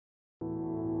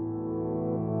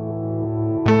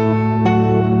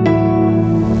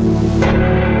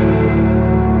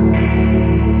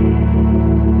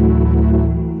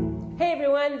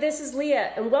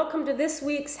Hallelujah, and welcome to this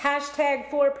week's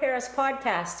 #4Paris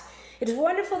podcast. It is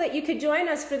wonderful that you could join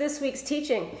us for this week's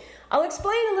teaching. I'll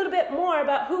explain a little bit more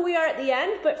about who we are at the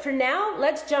end, but for now,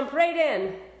 let's jump right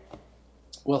in.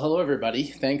 Well, hello everybody.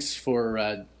 Thanks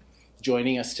for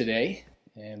joining us today,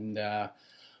 and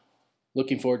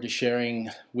looking forward to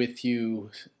sharing with you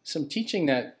some teaching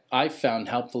that I found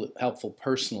helpful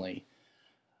personally.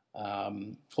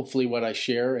 Hopefully what I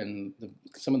share and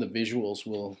some of the visuals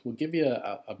will give you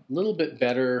a little bit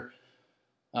better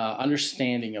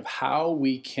understanding of how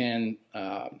we can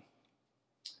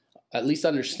at least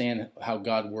understand how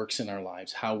God works in our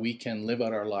lives, how we can live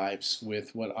out our lives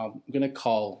with what I'm going to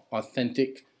call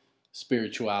authentic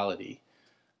spirituality.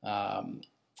 I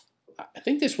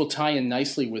think this will tie in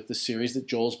nicely with the series that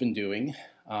Joel's been doing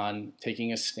on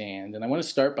taking a stand. And I want to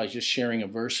start by just sharing a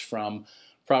verse from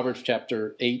Proverbs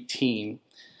chapter 18. It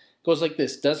goes like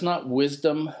this: "Does not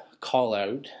wisdom call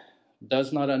out?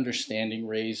 Does not understanding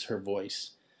raise her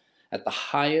voice? At the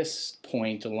highest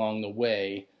point along the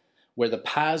way, where the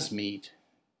paths meet,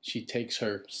 she takes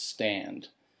her stand."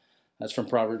 That's from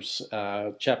Proverbs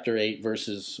chapter 8,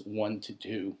 verses 1 to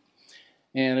 2.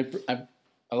 And I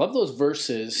love those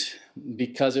verses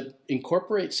because it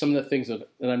incorporates some of the things that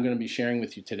I'm going to be sharing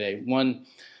with you today. One,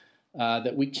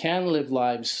 that we can live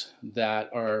lives that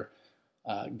are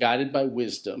guided by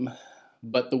wisdom,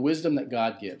 but the wisdom that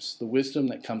God gives, the wisdom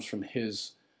that comes from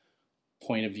His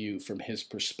point of view, from His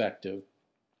perspective.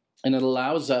 And it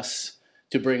allows us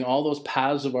to bring all those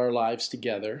paths of our lives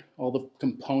together, all the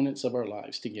components of our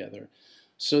lives together,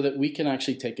 so that we can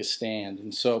actually take a stand.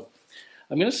 And so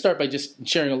I'm going to start by just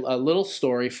sharing a little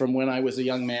story from when I was a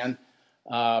young man.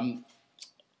 I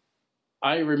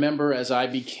remember as I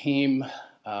became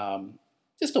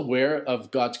just aware of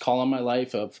God's call on my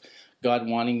life, of God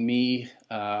wanting me,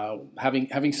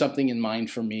 having something in mind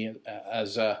for me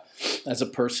as a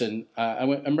person. I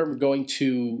remember going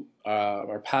to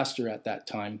our pastor at that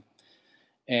time,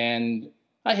 and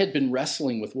I had been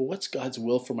wrestling with, well, what's God's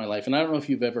will for my life? And I don't know if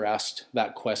you've ever asked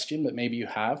that question, but maybe you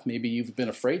have. Maybe you've been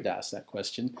afraid to ask that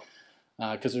question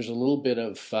because there's a little bit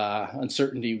of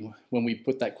uncertainty when we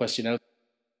put that question out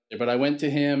there. But I went to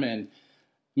him and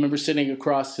I remember sitting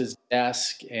across his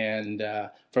desk and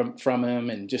from him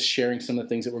and just sharing some of the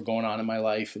things that were going on in my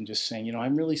life and just saying,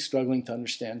 I'm really struggling to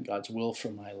understand God's will for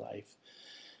my life.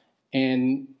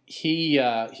 And he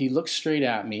looked straight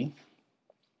at me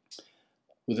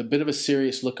with a bit of a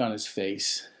serious look on his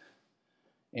face.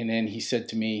 And then he said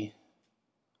to me,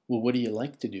 "Well, what do you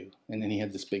like to do?" And then he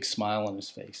had this big smile on his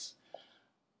face.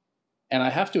 And I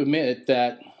have to admit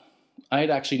that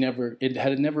it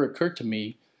had never occurred to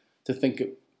me to think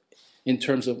in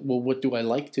terms of, well, what do I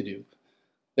like to do?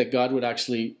 That God would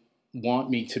actually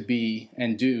want me to be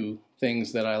and do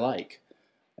things that I like.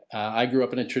 I grew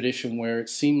up in a tradition where it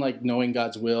seemed like knowing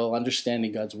God's will,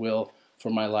 understanding God's will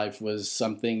for my life was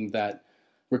something that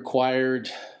required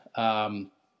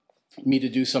me to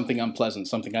do something unpleasant,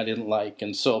 something I didn't like.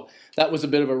 And so that was a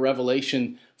bit of a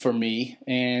revelation for me.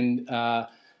 And,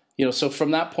 so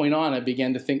from that point on, I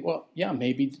began to think, well, yeah,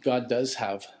 maybe God does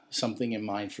have something in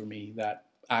mind for me that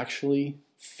actually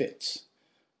fits,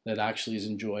 that actually is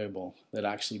enjoyable, that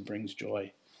actually brings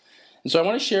joy. And so I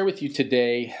want to share with you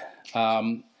today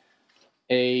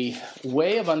a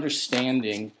way of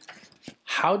understanding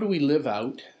how do we live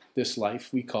out this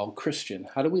life we call Christian.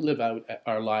 How do we live out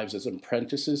our lives as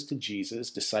apprentices to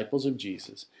Jesus, disciples of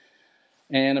Jesus?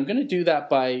 And I'm going to do that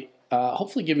by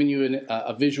hopefully giving you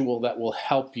a visual that will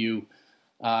help you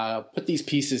put these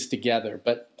pieces together.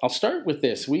 But I'll start with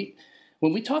this.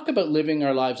 When we talk about living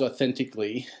our lives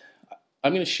authentically,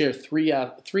 I'm going to share three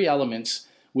elements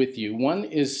with you. One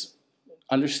is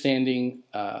understanding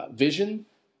vision,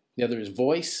 the other is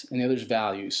voice, and the other is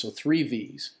values. So 3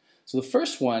 V's. So the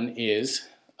first one is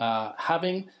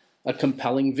having a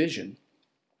compelling vision.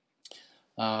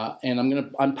 And I'm going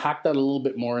to unpack that a little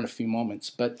bit more in a few moments.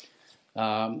 But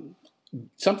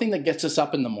something that gets us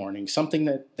up in the morning, something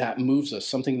that moves us,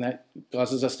 something that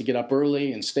causes us to get up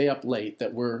early and stay up late,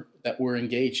 that we're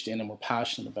engaged in and we're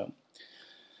passionate about.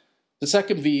 The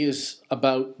second V is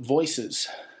about voices.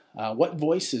 What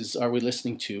voices are we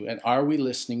listening to? And are we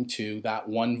listening to that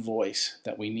one voice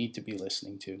that we need to be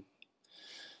listening to?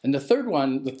 And the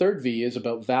third V is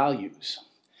about values.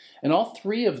 And all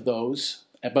 3 of those,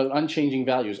 about unchanging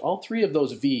values, all 3 of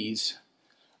those V's,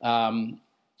 when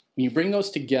you bring those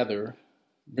together,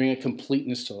 bring a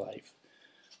completeness to life.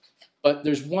 But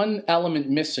there's one element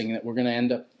missing that we're going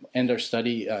to end our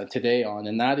study today on,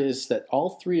 and that is that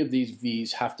all 3 of these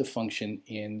V's have to function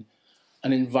in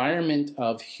an environment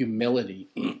of humility.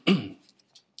 And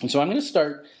so I'm going to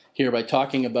start here by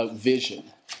talking about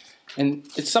vision. And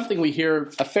it's something we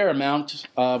hear a fair amount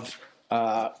of,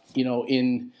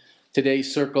 in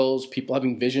today's circles, people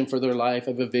having vision for their life.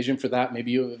 I have a vision for that.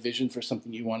 Maybe you have a vision for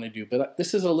something you want to do. But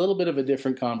this is a little bit of a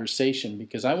different conversation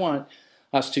because I want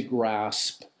us to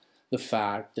grasp the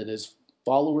fact that as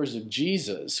followers of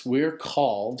Jesus, we're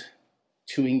called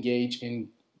to engage in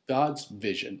God's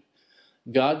vision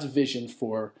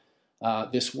for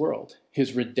this world,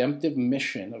 his redemptive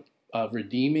mission of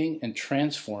redeeming and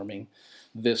transforming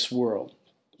this world.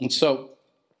 And so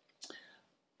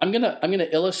I'm gonna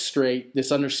illustrate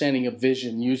this understanding of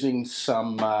vision using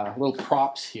some little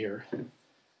props here.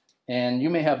 And you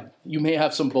may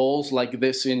have some bowls like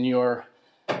this in your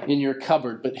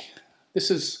cupboard, but this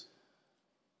is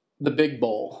the big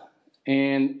bowl.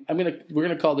 And we're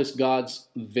gonna call this God's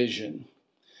vision.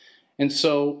 And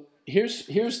so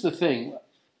here's the thing.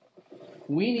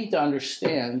 We need to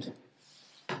understand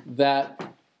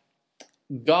that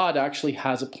God actually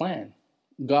has a plan.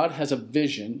 God has a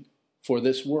vision for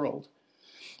this world.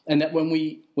 And that when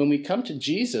we come to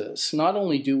Jesus, not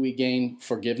only do we gain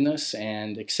forgiveness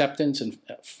and acceptance and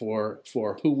for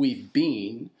who we've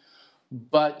been,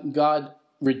 but God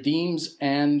redeems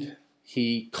and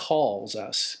he calls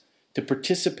us to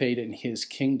participate in his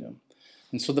kingdom.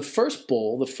 And so the first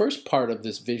part of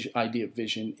this idea of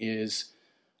vision is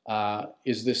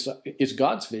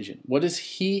God's vision. What does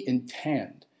he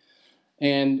intend?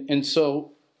 And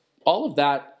so all of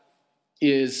that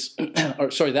is,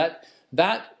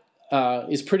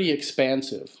 is pretty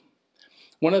expansive.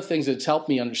 One of the things that's helped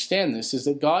me understand this is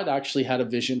that God actually had a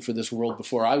vision for this world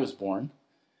before I was born.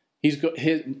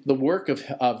 The work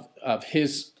of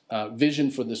his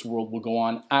vision for this world will go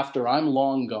on after I'm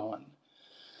long gone.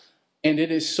 And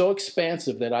it is so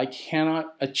expansive that I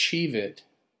cannot achieve it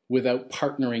without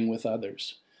partnering with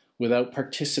others, without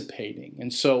participating.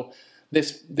 And so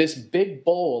this big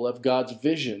bowl of God's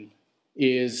vision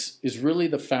is really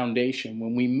the foundation.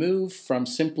 When we move from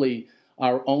simply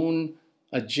our own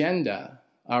agenda,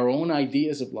 our own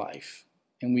ideas of life,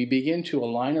 and we begin to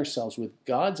align ourselves with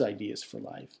God's ideas for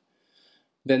life,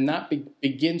 then that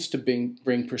begins to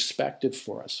bring perspective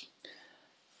for us.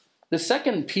 The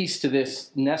second piece to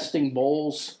this nesting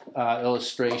bowls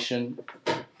illustration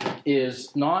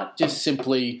is not just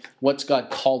simply what's God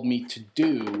called me to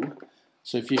do.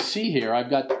 So if you see here, I've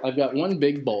got one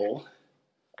big bowl.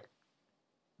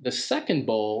 The second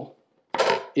bowl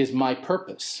is my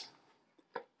purpose.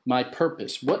 My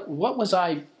purpose. What was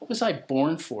I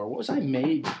born for? What was I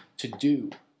made to do?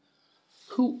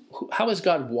 How has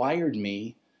God wired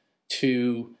me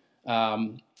to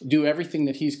do everything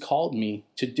that he's called me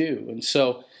to do? And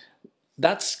so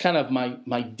that's kind of my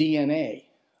DNA.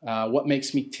 What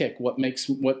makes me tick? What makes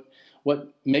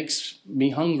me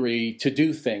hungry to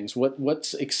do things?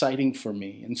 What's exciting for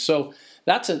me? And so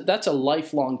that's a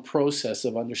lifelong process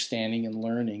of understanding and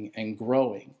learning and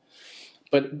growing.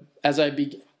 But as I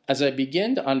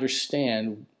begin to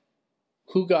understand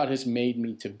who God has made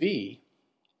me to be,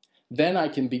 then I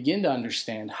can begin to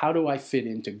understand, how do I fit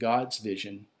into God's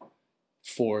vision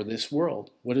for this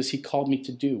world? What has he called me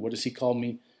to do? What has he called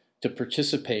me to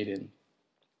participate in?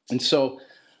 And so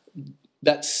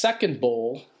that second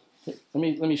bowl, let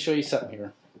me show you something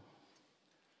here.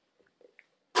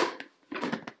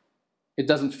 It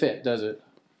doesn't fit, does it?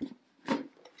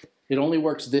 It only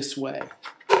works this way.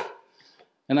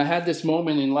 And I had this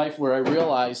moment in life where I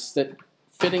realized that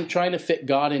trying to fit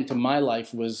God into my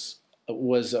life was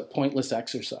a pointless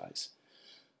exercise.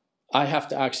 I have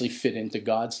to actually fit into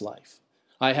God's life.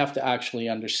 I have to actually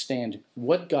understand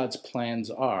what God's plans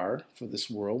are for this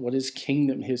world, what his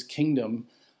kingdom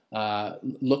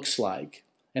looks like,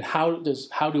 and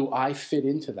how do I fit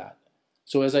into that?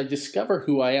 So as I discover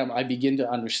who I am, I begin to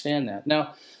understand that.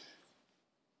 Now,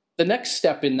 the next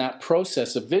step in that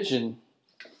process of vision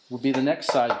will be the next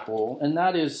side bowl, and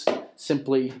that is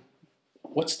simply,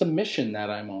 what's the mission that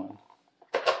I'm on?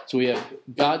 So we have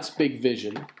God's big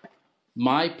vision,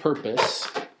 my purpose,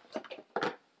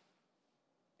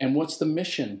 and what's the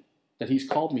mission that he's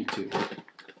called me to?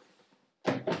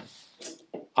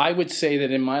 I would say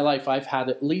that in my life, I've had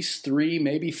at least 3,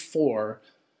 maybe 4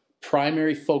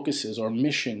 primary focuses or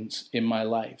missions in my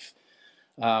life.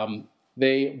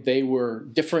 They were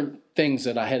different things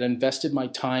that I had invested my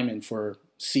time in for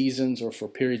seasons or for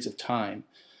periods of time.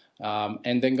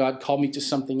 And then God called me to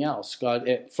something else.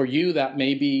 For you, that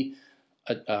may be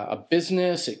a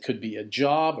business. It could be a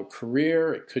job, a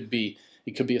career. It could be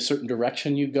a certain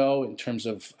direction you go in terms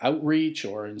of outreach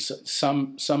or in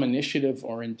some initiative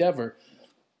or endeavor.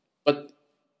 But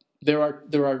there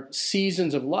are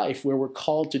seasons of life where we're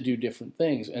called to do different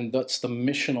things, and that's the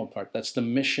missional part. That's the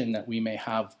mission that we may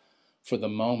have for the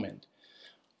moment.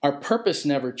 Our purpose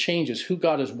never changes. Who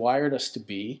God has wired us to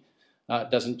be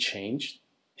doesn't change.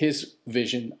 His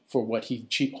vision for what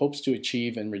he hopes to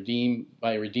achieve and redeem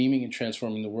by redeeming and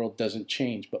transforming the world doesn't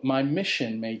change. But my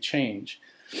mission may change.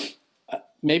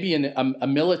 Maybe a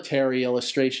military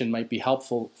illustration might be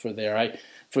helpful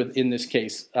in this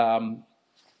case.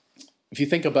 If you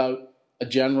think about a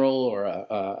general or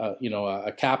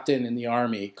a captain in the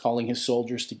army calling his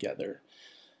soldiers together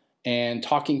and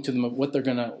talking to them about what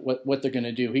they're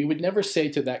gonna do, he would never say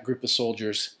to that group of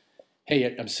soldiers,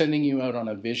 "Hey, I'm sending you out on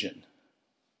a vision."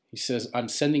 He says, "I'm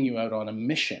sending you out on a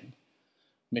mission."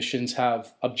 Missions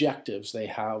have objectives. They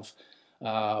have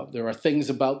there are things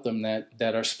about them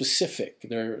that are specific.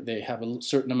 They have a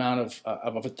certain amount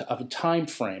of a time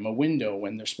frame, a window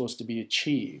when they're supposed to be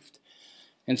achieved.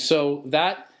 And so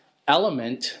that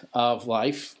element of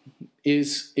life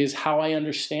is how I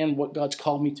understand what God's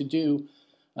called me to do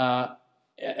at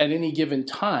any given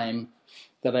time,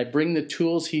 that I bring the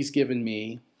tools he's given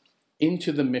me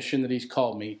into the mission that he's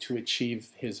called me to achieve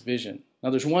his vision.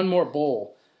 Now there's one more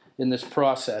bowl in this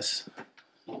process,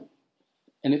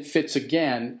 and it fits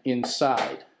again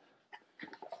inside.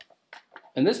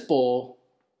 And this bowl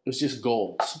is just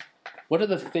goals. What are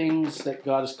the things that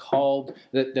God has called,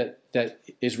 that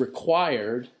is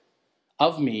required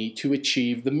of me to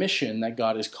achieve the mission that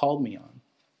God has called me on?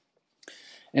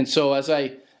 And so as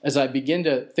I begin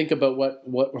to think about what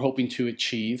we're hoping to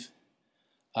achieve,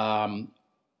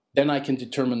 then I can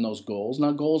determine those goals.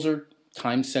 Now, goals are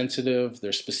time sensitive,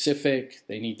 they're specific,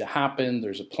 they need to happen,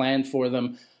 there's a plan for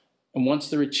them. And once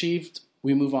they're achieved,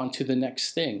 we move on to the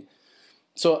next thing.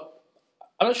 So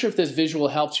I'm not sure if this visual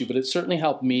helps you, but it certainly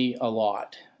helped me a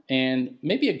lot. And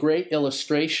maybe a great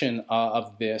illustration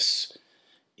of this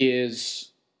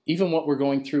is even what we're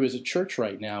going through as a church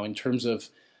right now in terms of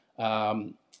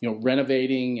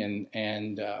renovating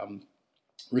and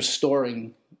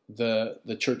restoring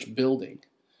the church building.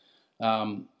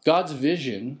 God's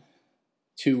vision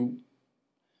to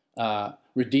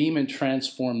redeem and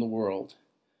transform the world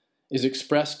is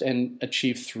expressed and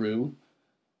achieved through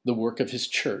the work of his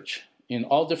church in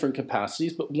all different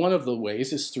capacities, but one of the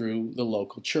ways is through the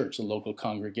local church, the local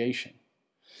congregation.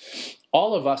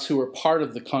 All of us who are part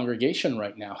of the congregation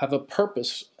right now have a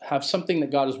purpose, have something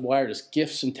that God has wired us,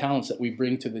 gifts and talents that we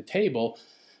bring to the table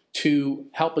to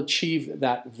help achieve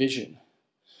that vision.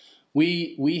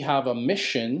 We have a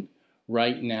mission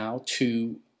right now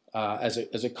to, as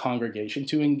a congregation,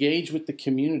 to engage with the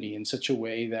community in such a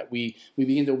way that we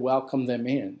begin to welcome them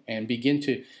in and begin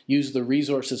to use the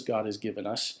resources God has given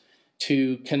us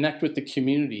to connect with the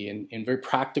community in very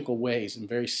practical ways, in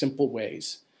very simple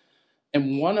ways.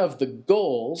 And one of the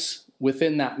goals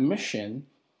within that mission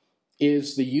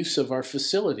is the use of our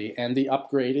facility and the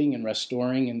upgrading and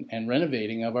restoring and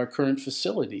renovating of our current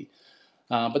facility.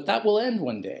 But that will end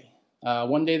one day.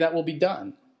 One day that will be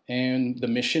done. And the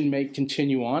mission may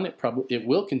continue on. It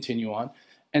will continue on.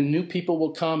 And new people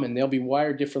will come and they'll be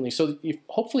wired differently. So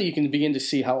hopefully you can begin to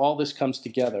see how all this comes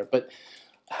together. But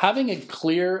having a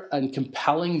clear and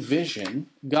compelling vision,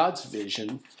 God's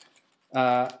vision,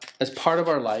 as part of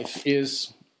our life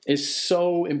is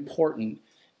so important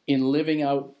in living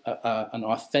out an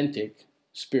authentic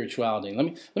spirituality.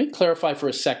 Let me clarify for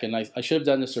a second. I should have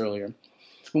done this earlier.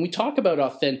 When we talk about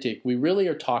authentic, we really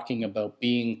are talking about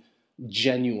being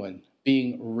genuine,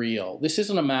 being real. This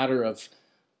isn't a matter of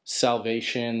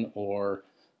salvation or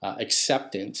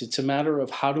acceptance. It's a matter of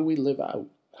how do we live out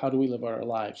our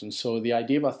lives. And so the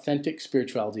idea of authentic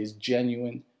spirituality is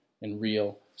genuine and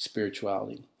real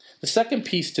spirituality. The second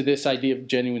piece to this idea of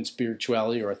genuine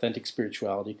spirituality or authentic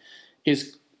spirituality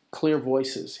is clear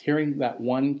voices, hearing that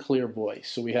one clear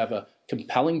voice. So we have a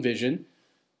compelling vision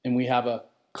and we have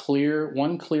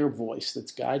one clear voice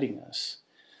that's guiding us.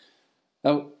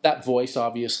 Now, that voice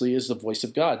obviously is the voice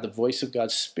of God, the voice of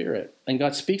God's Spirit. And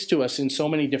God speaks to us in so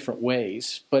many different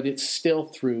ways, but it's still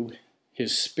through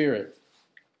his Spirit.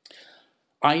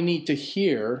 I need to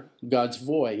hear God's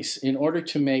voice in order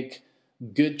to make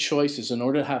good choices, in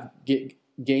order to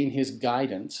gain his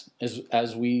guidance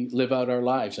as we live out our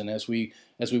lives and as we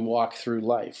walk through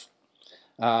life.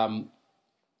 And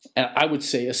I would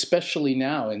say, especially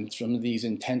now in some of these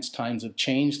intense times of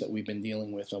change that we've been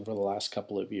dealing with over the last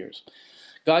couple of years,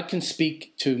 God can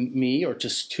speak to me or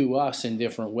just to us in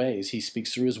different ways. He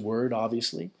speaks through his word,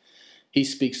 obviously. He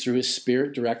speaks through his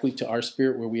Spirit directly to our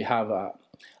spirit, where we have a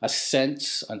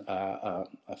sense,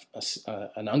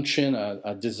 an unction,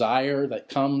 a desire that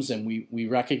comes, and we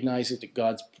recognize that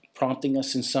God's prompting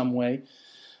us in some way.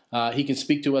 He can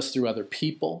speak to us through other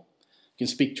people. He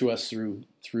can speak to us through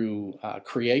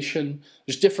creation.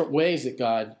 There's different ways that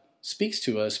God speaks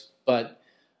to us, but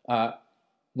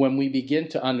when we begin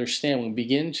to understand, when we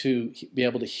begin to be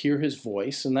able to hear his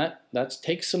voice, and that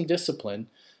takes some discipline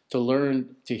to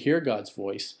learn to hear God's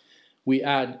voice, we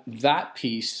add that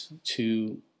piece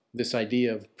to this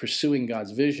idea of pursuing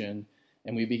God's vision,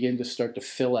 and we begin to start to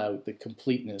fill out the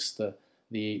completeness,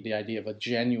 the idea of a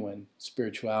genuine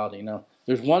spirituality. Now,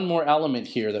 there's one more element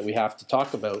here that we have to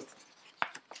talk about,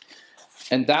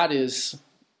 and that is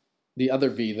the other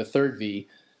V, the third V,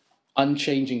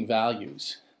 unchanging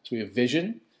values. So we have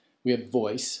vision, we have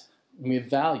voice, and we have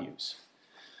values.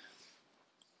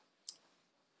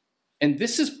 And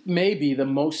this is maybe the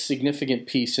most significant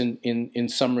piece in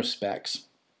some respects.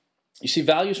 You see,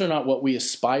 values are not what we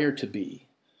aspire to be.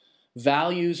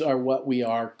 Values are what we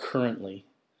are currently.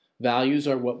 Values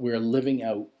are what we're living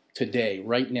out today,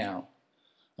 right now.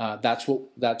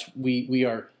 We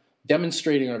are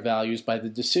demonstrating our values by the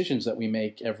decisions that we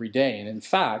make every day. And in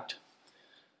fact,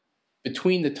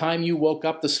 between the time you woke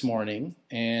up this morning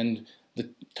and the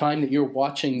time that you're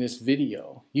watching this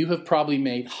video, you have probably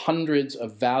made hundreds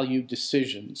of value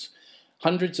decisions,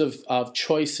 hundreds of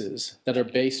choices that are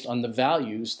based on the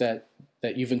values that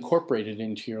you've incorporated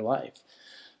into your life.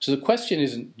 So the question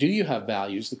isn't, do you have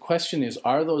values? The question is,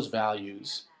 are those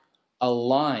values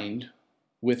aligned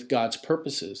with God's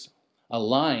purposes,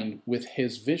 aligned with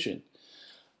his vision?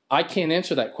 I can't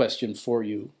answer that question for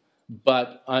you,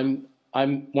 but I'm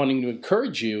wanting to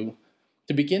encourage you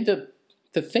to begin to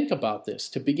think about this,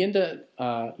 to begin to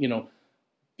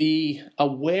be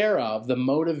aware of the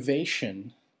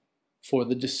motivation for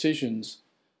the decisions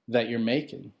that you're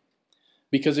making.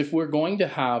 Because if we're going to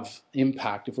have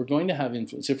impact, if we're going to have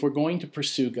influence, if we're going to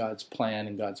pursue God's plan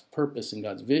and God's purpose and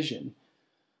God's vision,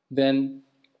 then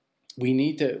we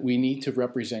need to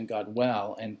represent God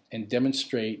well and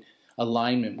demonstrate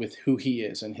alignment with who he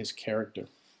is and his character.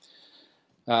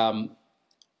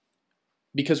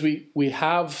 Because we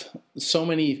have so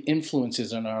many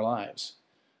influences in our lives,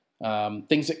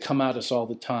 things that come at us all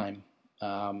the time,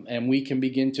 and we can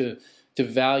begin to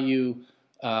value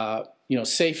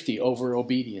safety over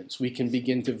obedience. We can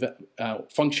begin to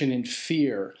function in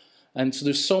fear, and so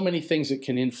there's so many things that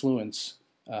can influence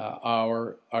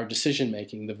our decision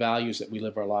making, the values that we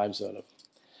live our lives out of.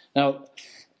 Now,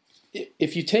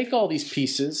 if you take all these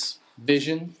pieces,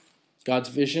 vision, God's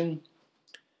vision,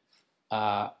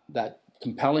 that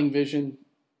compelling vision,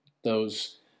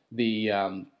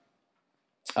 the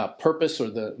purpose or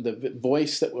the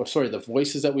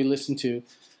voices that we listen to,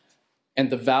 and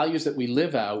the values that we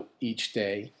live out each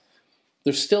day,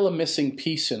 there's still a missing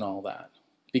piece in all that.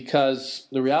 Because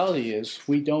the reality is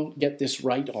we don't get this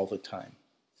right all the time.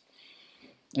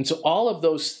 And so all of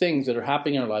those things that are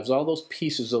happening in our lives, all those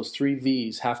pieces, those 3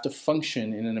 V's, have to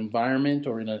function in an environment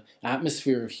or in an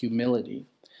atmosphere of humility.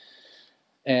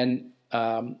 And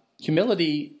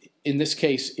humility, in this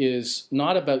case, is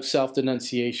not about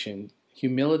self-denunciation.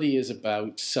 Humility is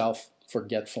about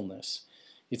self-forgetfulness.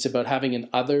 It's about having an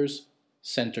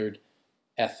others-centered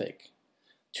ethic.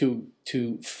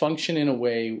 To function in a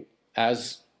way,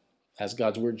 as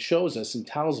God's word shows us and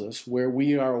tells us, where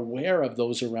we are aware of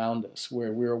those around us,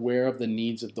 where we're aware of the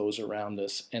needs of those around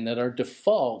us, and that our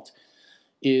default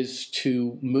is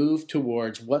to move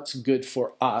towards what's good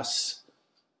for us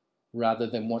rather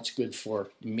than what's good for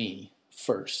me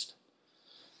first.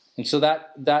 And so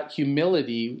that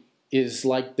humility is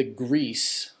like the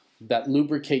grease that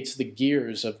lubricates the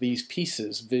gears of these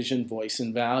pieces, vision, voice,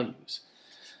 and values.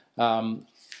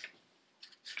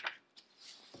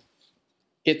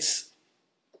 It's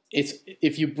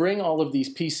if you bring all of these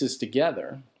pieces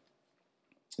together,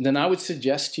 then I would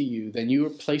suggest to you that you are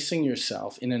placing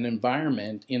yourself in an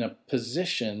environment, in a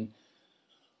position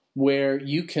where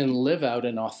you can live out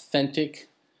an authentic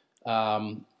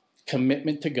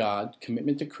commitment to God,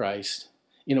 commitment to Christ,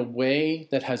 in a way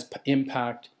that has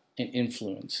impact and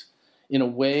influence, in a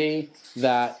way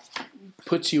that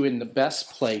puts you in the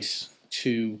best place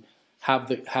to have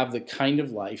the kind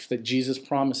of life that Jesus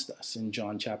promised us in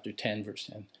John chapter 10, verse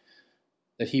 10.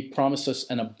 That he promised us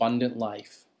an abundant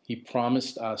life. He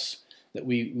promised us that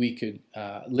we could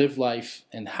live life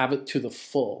and have it to the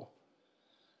full.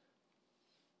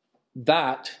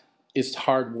 That is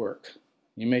hard work.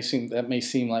 That may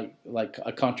seem like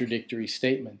a contradictory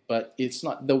statement, but it's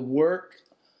not. The work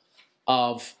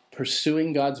of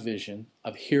pursuing God's vision,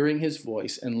 of hearing his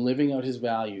voice and living out his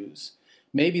values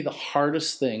may be the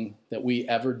hardest thing that we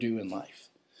ever do in life.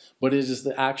 But it is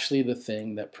actually the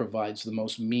thing that provides the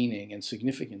most meaning and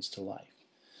significance to life.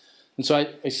 And so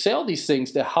I say all these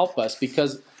things to help us,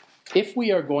 because if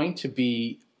we are going to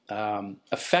be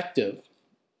effective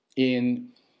in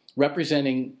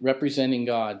representing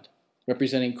God,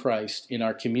 representing Christ in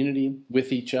our community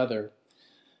with each other,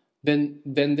 then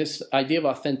this idea of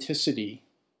authenticity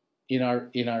in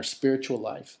our spiritual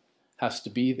life has to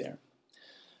be there.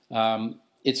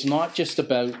 It's not just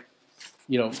about,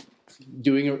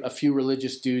 doing a few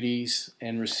religious duties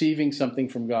and receiving something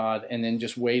from God and then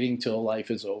just waiting till life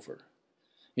is over.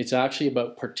 It's actually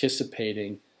about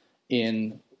participating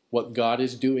in what God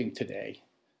is doing today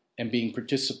and being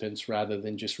participants rather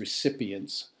than just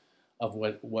recipients of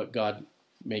what God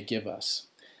may give us.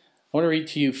 I want to read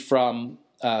to you from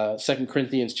 2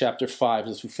 Corinthians chapter 5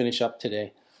 as we finish up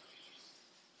today.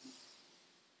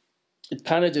 It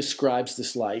kind of describes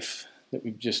this life that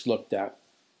we've just looked at.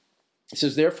 It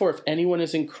says, "Therefore, if anyone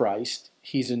is in Christ,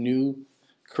 he's a new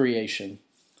creation.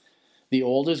 The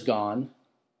old is gone,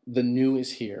 the new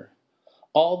is here.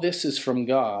 All this is from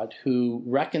God, who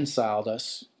reconciled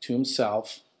us to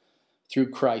himself through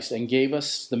Christ and gave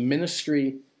us the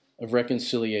ministry of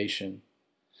reconciliation.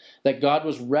 That God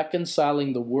was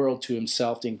reconciling the world to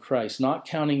himself in Christ, not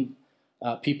counting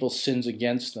people's sins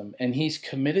against them. And he's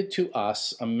committed to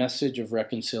us a message of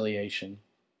reconciliation.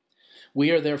 We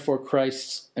are therefore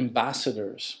Christ's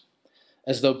ambassadors,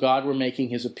 as though God were making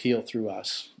his appeal through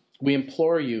us. We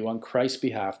implore you on Christ's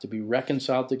behalf to be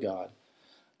reconciled to God.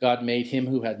 God made him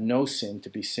who had no sin to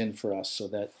be sin for us, so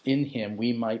that in him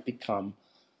we might become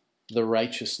the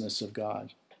righteousness of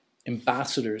God."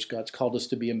 Ambassadors, God's called us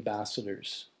to be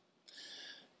ambassadors.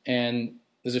 And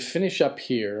as I finish up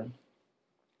here,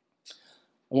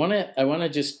 I want to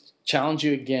just challenge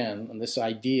you again on this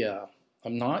idea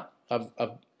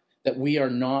that we are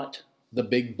not the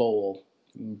big bowl,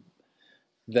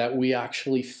 that we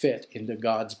actually fit into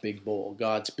God's big bowl,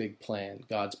 God's big plan,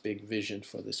 God's big vision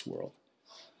for this world.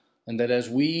 And that as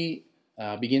we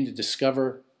begin to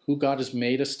discover who God has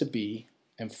made us to be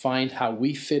and find how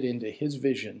we fit into his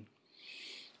vision,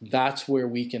 that's where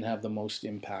we can have the most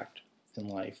impact in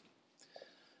life.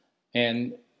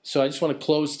 And so I just want to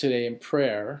close today in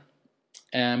prayer,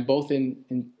 and both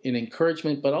in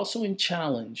encouragement, but also in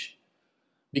challenge,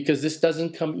 because this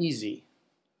doesn't come easy.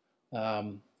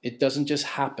 It doesn't just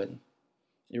happen.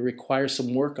 It requires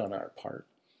some work on our part.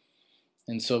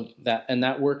 And so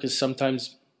that work is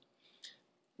sometimes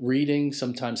reading,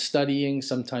 sometimes studying,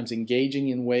 sometimes engaging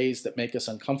in ways that make us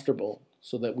uncomfortable,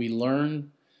 so that we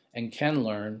learn and can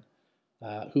learn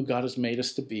who God has made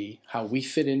us to be, how we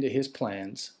fit into his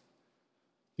plans.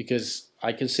 Because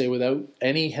I can say without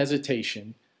any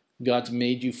hesitation, God's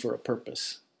made you for a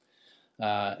purpose.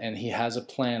 And he has a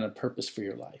plan, a purpose for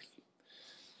your life.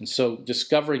 And so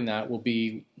discovering that will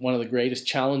be one of the greatest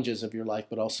challenges of your life,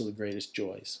 but also the greatest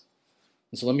joys.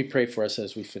 And so let me pray for us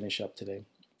as we finish up today.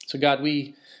 So God,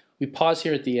 we pause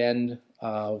here at the end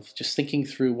of just thinking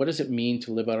through, what does it mean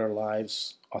to live out our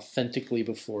lives authentically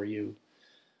before you,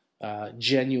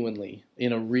 genuinely,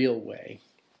 in a real way.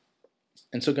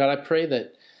 And so God, I pray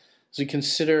that as we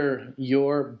consider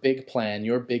your big plan,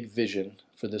 your big vision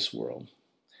for this world,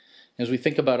 as we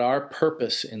think about our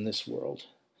purpose in this world,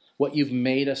 what you've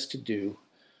made us to do,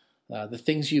 the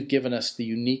things you've given us, the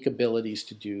unique abilities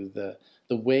to do,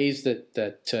 the ways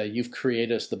that you've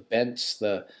created us, the bents,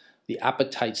 the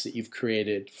appetites that you've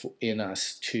created in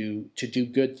us to do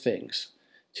good things,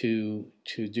 to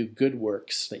do good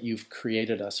works that you've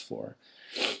created us for.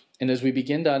 And as we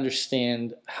begin to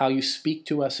understand how you speak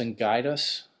to us and guide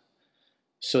us,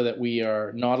 so that we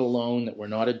are not alone, that we're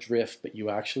not adrift, but you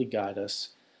actually guide us.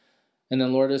 And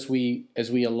then, Lord, as we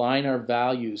align our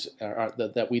values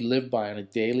that we live by on a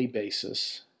daily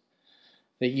basis,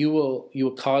 that you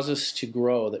will cause us to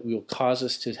grow, that we will cause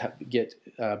us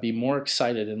to be more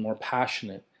excited and more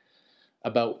passionate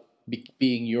about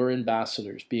being your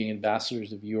ambassadors, being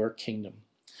ambassadors of your kingdom.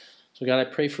 So God, I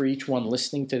pray for each one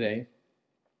listening today,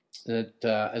 that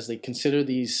as they consider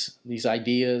these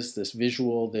ideas, this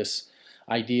visual, this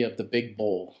idea of the big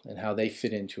bowl and how they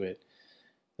fit into it,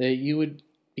 that you would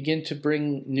begin to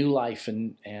bring new life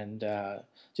and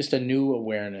just a new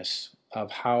awareness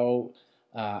of how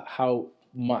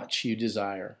much you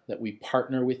desire that we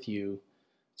partner with you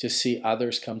to see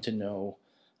others come to know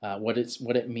what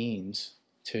it means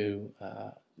to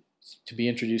be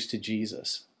introduced to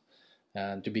Jesus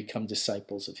and to become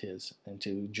disciples of his, and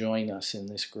to join us in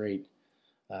this great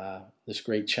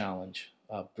challenge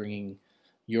of bringing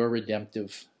your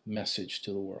redemptive message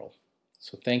to the world.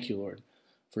 So thank you, Lord,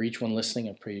 for each one listening.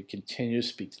 I pray you continue to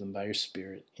speak to them by your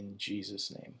Spirit. In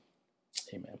Jesus' name,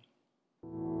 amen.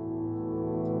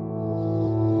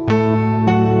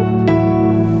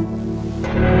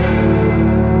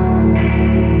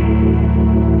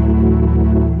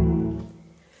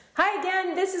 Hi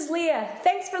again, this is Leah.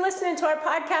 Thanks for listening to our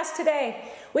podcast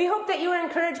today. We hope that you were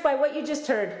encouraged by what you just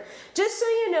heard. Just so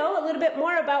you know a little bit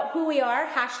more about who we are,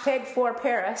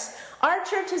 #4Paris, our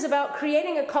church is about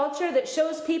creating a culture that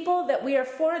shows people that we are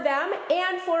for them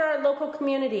and for our local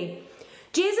community.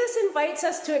 Jesus invites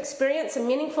us to experience a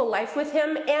meaningful life with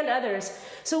him and others.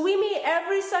 So we meet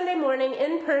every Sunday morning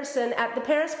in person at the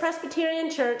Paris Presbyterian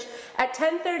Church at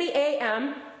 10:30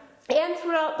 a.m. and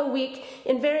throughout the week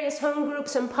in various home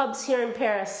groups and pubs here in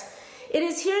Paris. It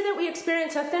is here that we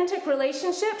experience authentic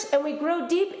relationships and we grow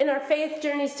deep in our faith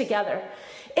journeys together.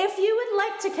 If you would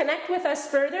like to connect with us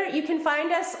further, you can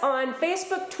find us on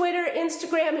Facebook, Twitter,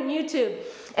 Instagram, and YouTube.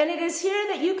 And it is here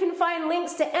that you can find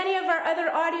links to any of our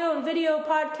other audio and video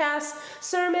podcasts,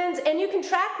 sermons, and you can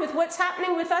track with what's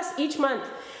happening with us each month.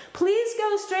 Please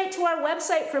go straight to our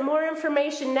website for more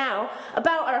information now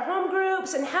about our home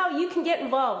groups and how you can get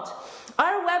involved.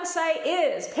 Our website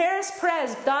is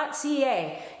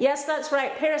parispresb.ca. Yes, that's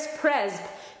right, parispresb,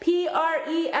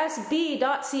 Presb.ca.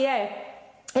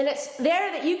 And it's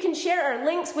there that you can share our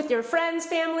links with your friends,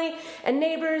 family, and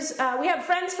neighbors. We have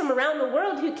friends from around the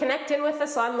world who connect in with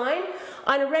us online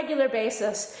on a regular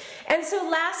basis. And so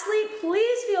lastly,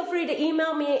 please feel free to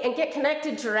email me and get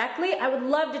connected directly. I would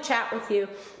love to chat with you.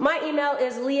 My email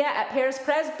is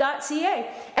leah@parispresb.ca,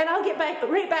 and I'll get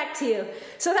right back to you.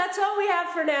 So that's all we have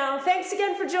for now. Thanks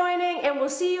again for joining, and we'll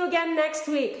see you again next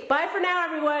week. Bye for now,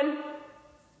 everyone.